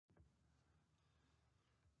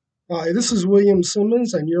Hi, this is William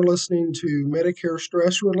Simmons, and you're listening to Medicare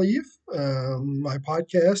Stress Relief, my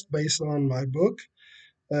podcast based on my book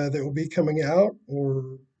that will be coming out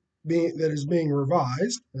that is being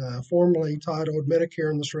revised, formerly titled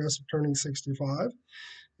Medicare and the Stress of Turning 65.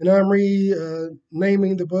 And I'm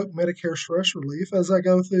renaming the book Medicare Stress Relief as I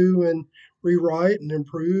go through and rewrite and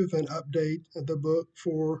improve and update the book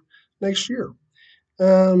for next year.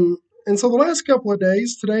 Um, and so the last couple of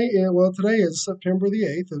days, today is September the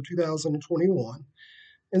 8th of 2021.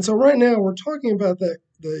 And so right now we're talking about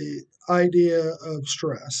the idea of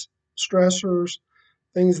stress, stressors,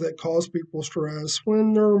 things that cause people stress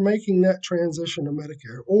when they're making that transition to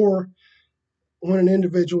Medicare or when an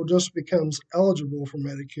individual just becomes eligible for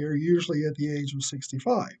Medicare, usually at the age of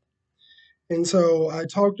 65. And so I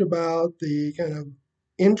talked about the kind of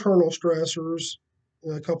internal stressors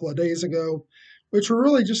a couple of days ago, which were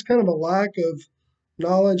really just kind of a lack of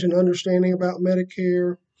knowledge and understanding about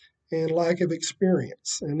Medicare and lack of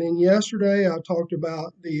experience. And then yesterday I talked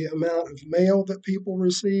about the amount of mail that people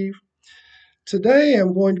receive. Today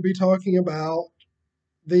I'm going to be talking about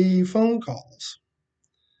the phone calls.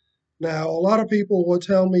 Now, a lot of people will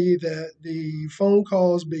tell me that the phone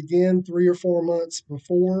calls begin 3 or 4 months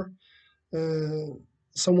before uh,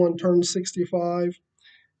 someone turns 65,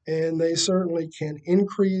 and they certainly can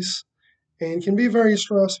increase and can be very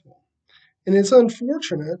stressful. And it's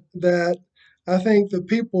unfortunate that I think the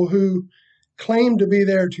people who claim to be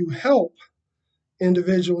there to help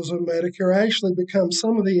individuals with Medicare actually become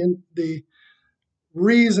some of the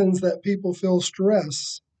reasons that people feel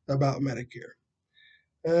stress about Medicare.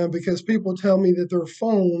 Because people tell me that their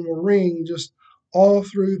phone will ring just all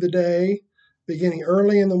through the day, beginning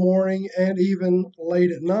early in the morning and even late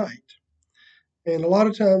at night. And a lot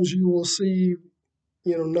of times you will see,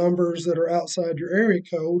 numbers that are outside your area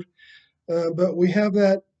code, but we have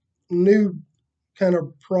that new kind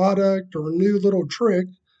of product or new little trick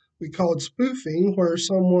we call it spoofing, where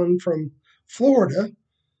someone from Florida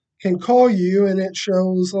can call you and it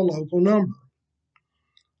shows a local number,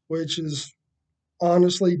 which is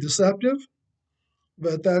honestly deceptive,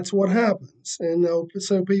 but that's what happens. And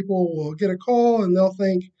so people will get a call and they'll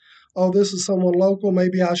think, oh, this is someone local,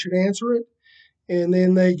 maybe I should answer it. And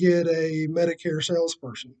then they get a Medicare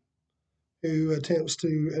salesperson who attempts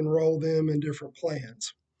to enroll them in different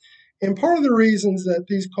plans. And part of the reasons that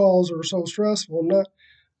these calls are so stressful, not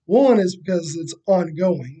one is because it's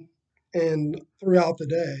ongoing and throughout the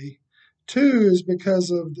day. Two is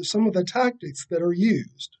because of some of the tactics that are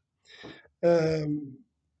used. Um,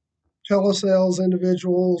 Telesales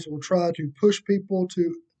individuals will try to push people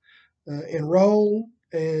to enroll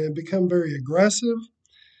and become very aggressive.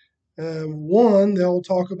 One, they'll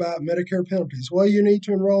talk about Medicare penalties. Well, you need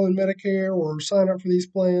to enroll in Medicare or sign up for these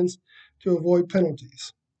plans to avoid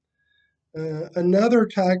penalties. Another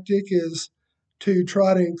tactic is to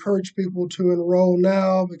try to encourage people to enroll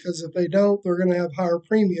now because if they don't, they're going to have higher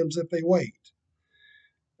premiums if they wait.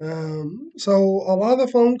 So a lot of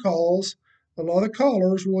the phone calls, a lot of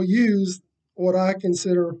callers will use what I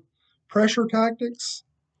consider pressure tactics,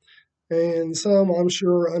 and some I'm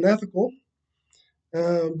sure unethical.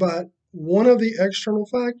 But one of the external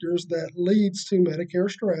factors that leads to Medicare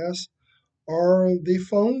stress are the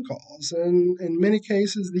phone calls, and in many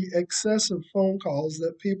cases, the excessive phone calls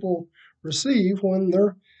that people receive when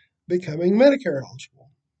they're becoming Medicare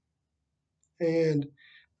eligible. And,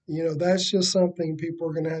 that's just something people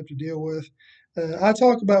are going to have to deal with. I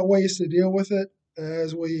talk about ways to deal with it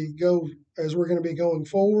as we're going to be going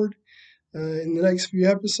forward. In the next few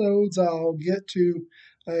episodes, I'll get to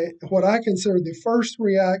what I consider the first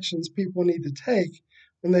reactions people need to take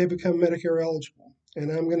when they become Medicare eligible.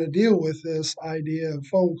 And I'm going to deal with this idea of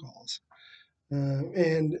phone calls.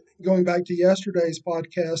 And going back to yesterday's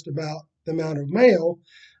podcast about the amount of mail,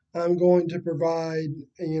 I'm going to provide,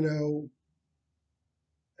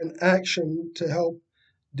 an action to help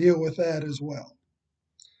deal with that as well.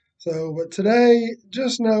 So, but today,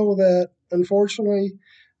 just know that unfortunately,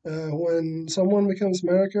 when someone becomes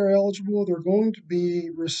Medicare eligible, they're going to be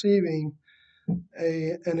receiving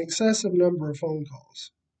an excessive number of phone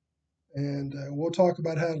calls, and we'll talk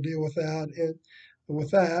about how to deal with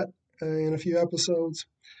that in a few episodes.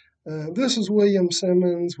 This is William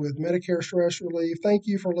Simmons with Medicare Stress Relief. Thank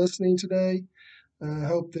you for listening today. I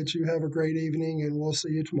hope that you have a great evening, and we'll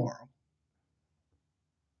see you tomorrow.